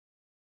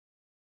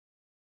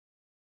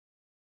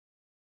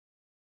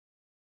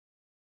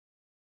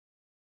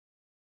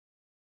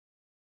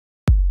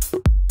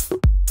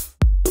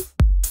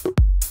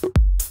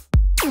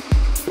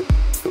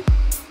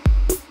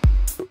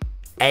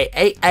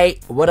Hey,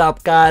 what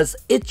up guys?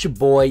 It's your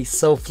boy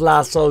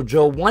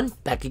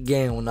SoFlySojo1 back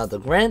again with another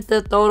Grand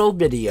Theft Auto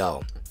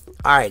video.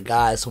 Alright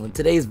guys, so in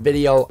today's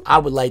video I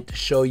would like to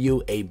show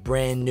you a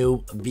brand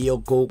new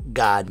vehicle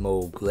God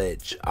mode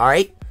glitch.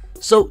 Alright,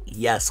 so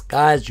yes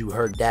guys, you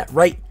heard that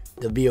right.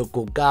 The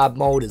vehicle God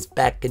mode is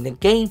back in the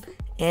game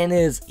and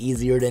is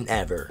easier than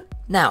ever.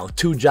 Now,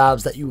 two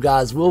jobs that you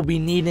guys will be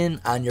needing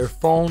on your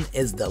phone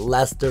is the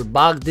Lester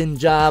Bogdan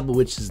job,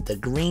 which is the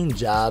green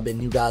job,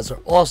 and you guys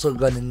are also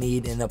going to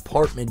need an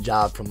apartment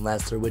job from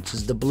Lester, which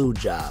is the blue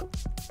job.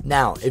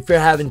 Now, if you're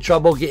having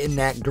trouble getting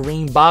that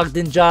green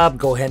Bogdan job,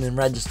 go ahead and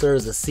register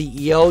as a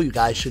CEO. You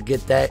guys should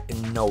get that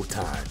in no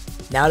time.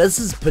 Now, this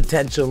is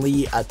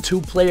potentially a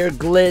two-player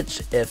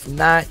glitch. If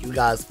not, you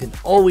guys can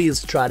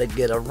always try to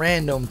get a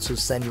random to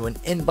send you an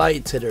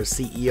invite to their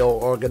CEO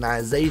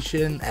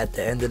organization at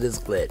the end of this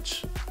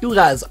glitch. You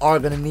guys are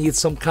going to need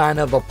some kind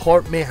of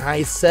apartment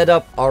heist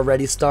setup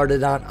already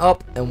started on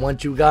up, and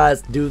once you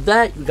guys do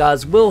that, you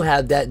guys will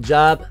have that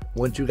job.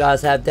 Once you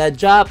guys have that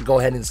job, go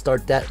ahead and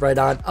start that right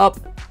on up.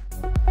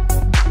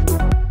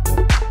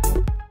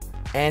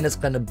 And it's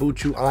going to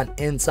boot you on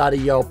inside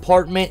of your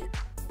apartment.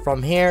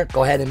 From here,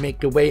 go ahead and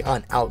make your way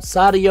on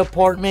outside of your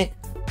apartment.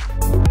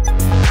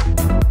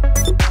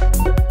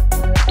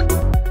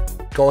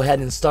 Go ahead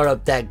and start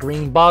up that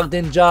green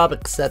Bogdan job,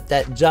 accept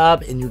that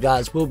job, and you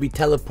guys will be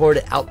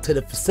teleported out to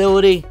the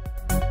facility.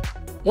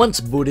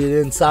 Once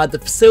booted inside the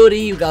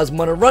facility, you guys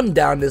want to run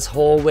down this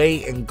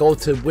hallway and go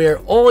to where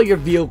all your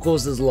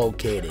vehicles is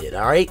located.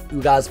 Alright,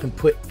 you guys can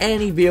put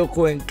any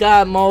vehicle in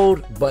God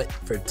mode, but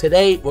for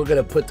today, we're going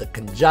to put the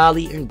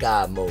Kanjali in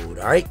God mode.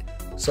 Alright.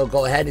 So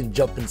go ahead and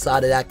jump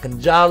inside of that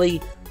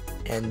Kanjali,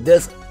 and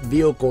this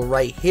vehicle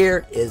right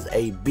here is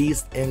a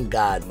beast in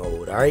God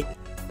mode. Alright,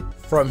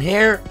 from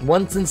here,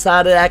 once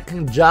inside of that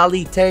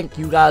Kanjali tank,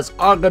 you guys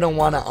are going to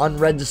want to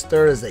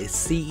unregister as a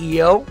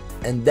CEO,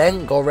 and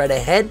then go right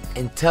ahead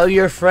and tell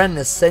your friend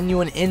to send you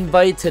an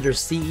invite to their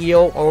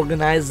CEO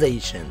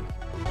organization.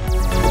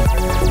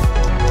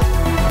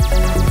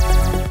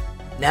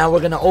 Now we're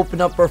going to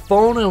open up our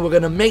phone and we're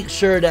going to make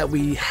sure that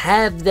we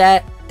have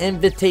that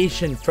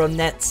invitation from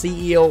that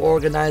CEO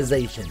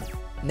organization.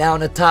 Now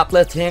in the top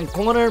left hand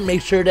corner,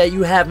 make sure that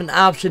you have an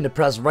option to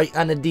press right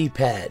on the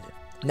D-pad.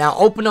 Now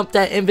open up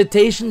that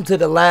invitation to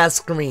the last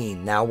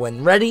screen. Now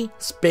when ready,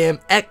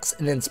 spam X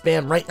and then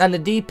spam right on the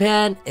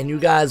D-pad, and you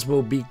guys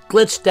will be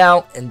glitched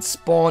out and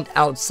spawned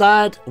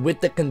outside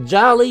with the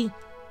Kanjali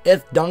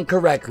if done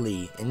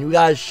correctly, and you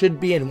guys should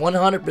be in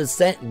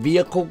 100%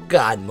 vehicle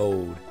God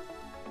mode.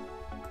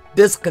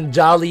 This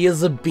Kanjali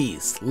is a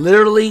beast.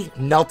 Literally,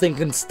 nothing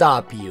can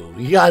stop you.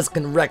 You guys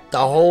can wreck the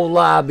whole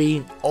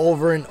lobby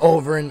over and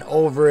over and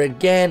over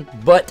again,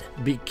 but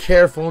be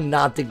careful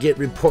not to get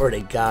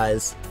reported,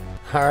 guys.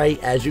 Alright,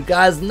 as you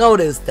guys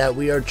notice that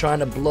we are trying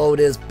to blow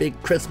this big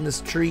Christmas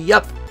tree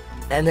up,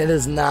 and it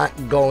is not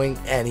going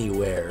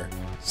anywhere.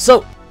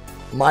 So,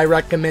 my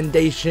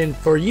recommendation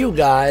for you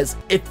guys,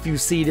 if you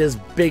see this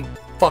big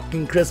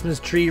fucking Christmas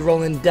tree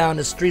rolling down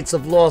the streets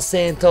of Los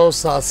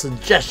Santos, I'll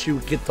suggest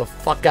you get the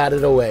fuck out of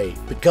the way,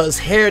 because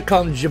here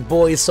comes your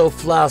boy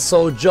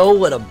SoFlySojo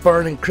with a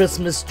burning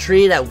Christmas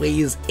tree that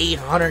weighs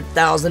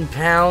 800,000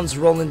 pounds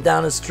rolling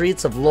down the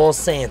streets of Los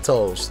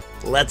Santos.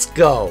 Let's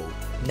go.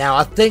 Now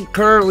I think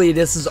currently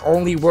this is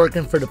only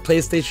working for the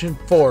PlayStation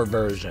 4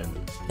 version.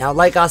 Now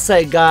like I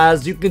said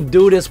guys, you can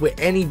do this with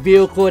any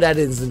vehicle that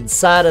is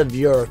inside of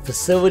your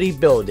facility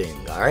building,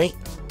 alright?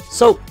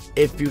 So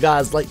if you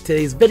guys like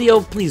today's video,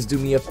 please do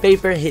me a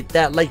favor, hit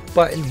that like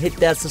button, hit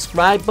that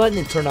subscribe button,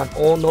 and turn on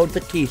all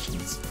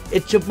notifications.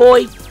 It's your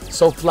boy,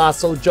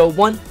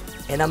 SoFlySojo1,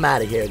 and I'm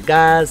out of here,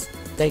 guys.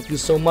 Thank you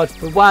so much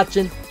for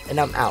watching,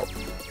 and I'm out.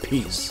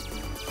 Peace.